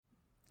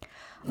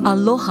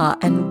Aloha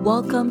and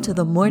welcome to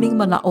the Morning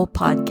Mana'o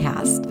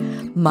podcast.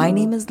 My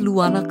name is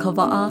Luana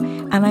Kava'a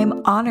and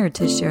I'm honored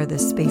to share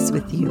this space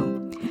with you.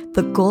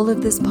 The goal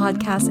of this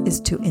podcast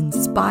is to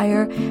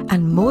inspire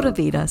and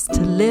motivate us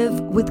to live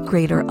with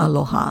greater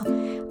aloha.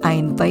 I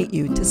invite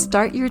you to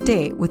start your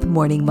day with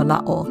Morning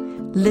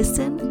Mana'o.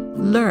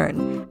 Listen,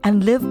 learn,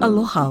 and live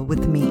aloha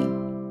with me.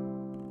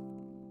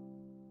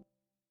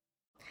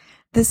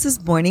 This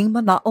is Morning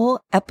Mana'o,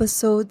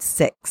 episode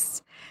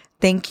 6.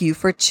 Thank you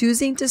for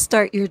choosing to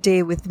start your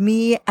day with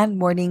me and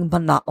Morning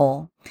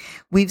Mana'o.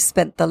 We've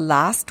spent the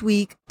last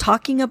week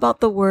talking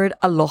about the word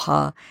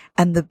aloha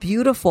and the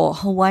beautiful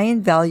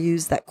Hawaiian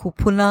values that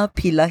kupuna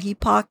pilahi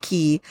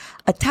paki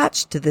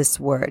attached to this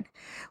word.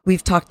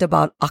 We've talked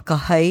about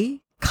akahai,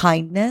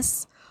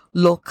 kindness,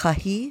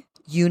 lokahi,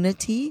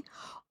 unity,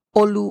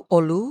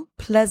 olu,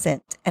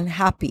 pleasant and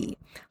happy,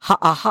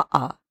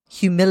 ha'a,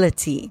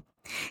 humility.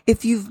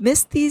 If you've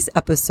missed these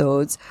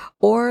episodes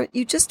or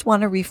you just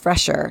want a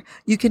refresher,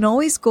 you can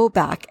always go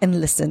back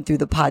and listen through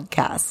the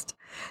podcast.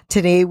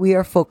 Today we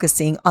are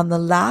focusing on the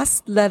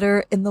last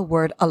letter in the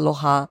word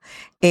aloha,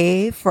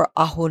 A for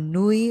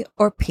ahonui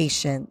or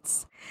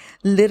patience.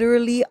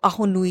 Literally,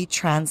 ahonui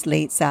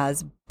translates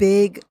as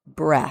big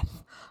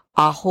breath.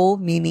 Aho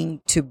meaning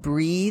to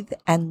breathe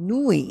and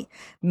nui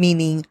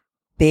meaning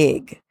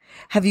big.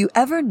 Have you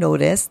ever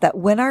noticed that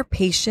when our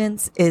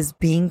patience is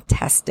being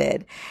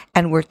tested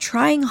and we're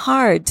trying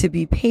hard to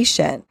be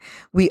patient,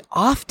 we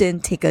often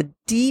take a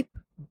deep,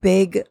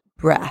 big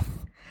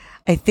breath?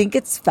 I think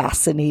it's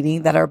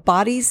fascinating that our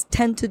bodies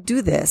tend to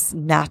do this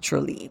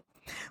naturally.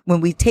 When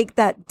we take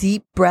that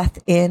deep breath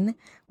in,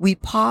 we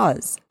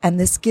pause, and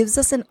this gives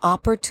us an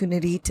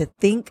opportunity to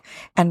think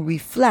and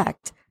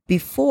reflect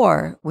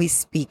before we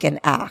speak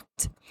and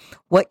act.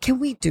 What can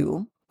we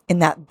do in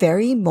that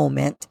very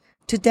moment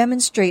to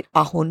demonstrate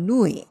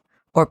ahonui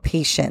or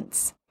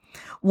patience?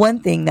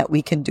 One thing that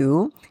we can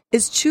do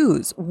is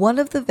choose one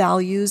of the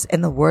values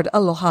in the word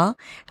aloha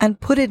and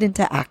put it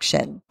into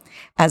action.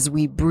 As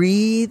we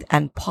breathe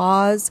and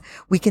pause,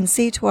 we can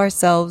say to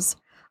ourselves,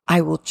 I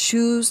will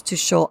choose to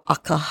show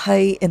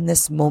akahai in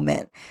this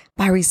moment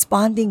by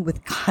responding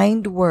with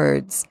kind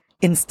words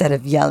instead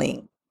of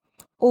yelling.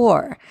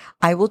 Or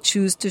I will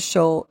choose to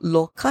show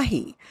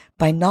lokahi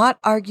by not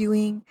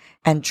arguing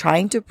and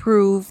trying to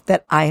prove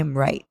that I am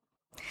right.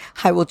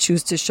 I will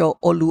choose to show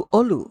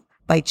olu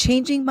by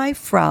changing my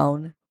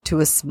frown to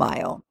a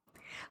smile.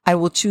 I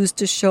will choose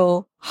to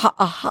show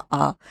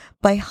ha'a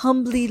by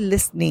humbly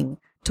listening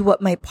to what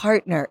my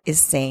partner is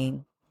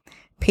saying.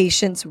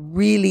 Patience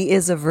really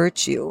is a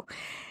virtue,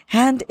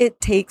 and it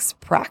takes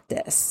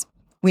practice.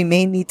 We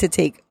may need to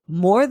take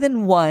more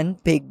than one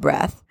big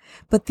breath,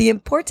 but the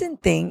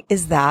important thing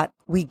is that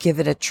we give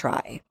it a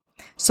try.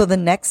 So the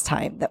next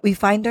time that we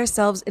find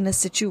ourselves in a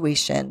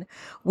situation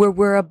where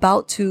we're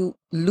about to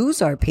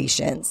lose our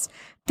patience,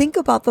 think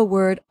about the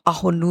word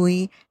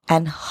ahonui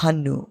and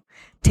hanu.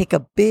 Take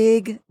a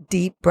big,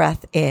 deep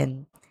breath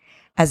in.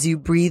 As you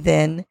breathe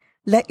in,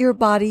 let your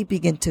body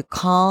begin to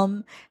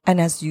calm,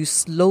 and as you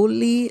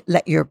slowly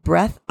let your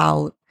breath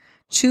out,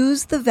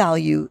 choose the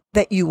value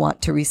that you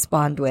want to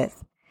respond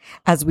with.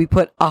 As we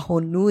put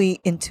ahonui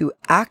into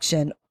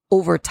action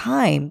over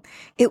time,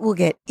 it will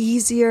get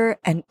easier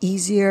and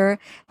easier,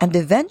 and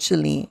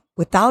eventually,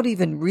 without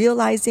even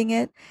realizing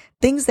it,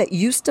 things that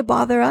used to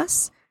bother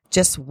us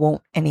just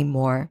won't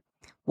anymore.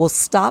 We'll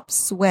stop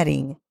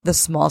sweating the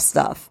small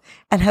stuff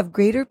and have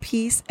greater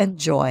peace and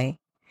joy.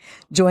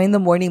 Join the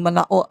Morning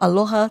Mana'o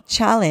Aloha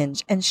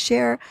Challenge and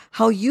share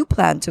how you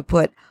plan to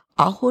put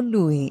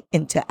ahonui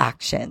into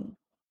action.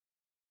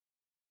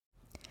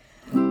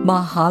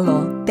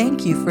 Mahalo.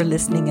 Thank you for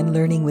listening and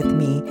learning with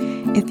me.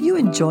 If you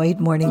enjoyed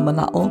Morning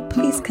Mana'o,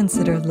 please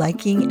consider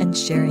liking and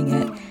sharing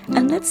it.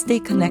 And let's stay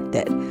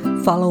connected.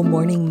 Follow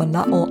Morning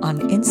Mana'o on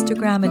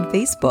Instagram and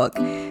Facebook.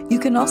 You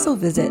can also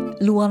visit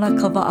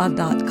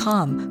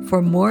luanakava'a.com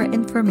for more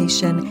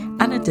information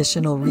and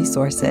additional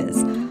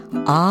resources.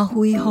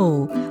 Ahui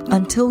ho.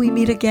 Until we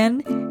meet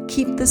again,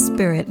 keep the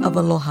spirit of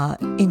aloha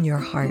in your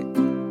heart.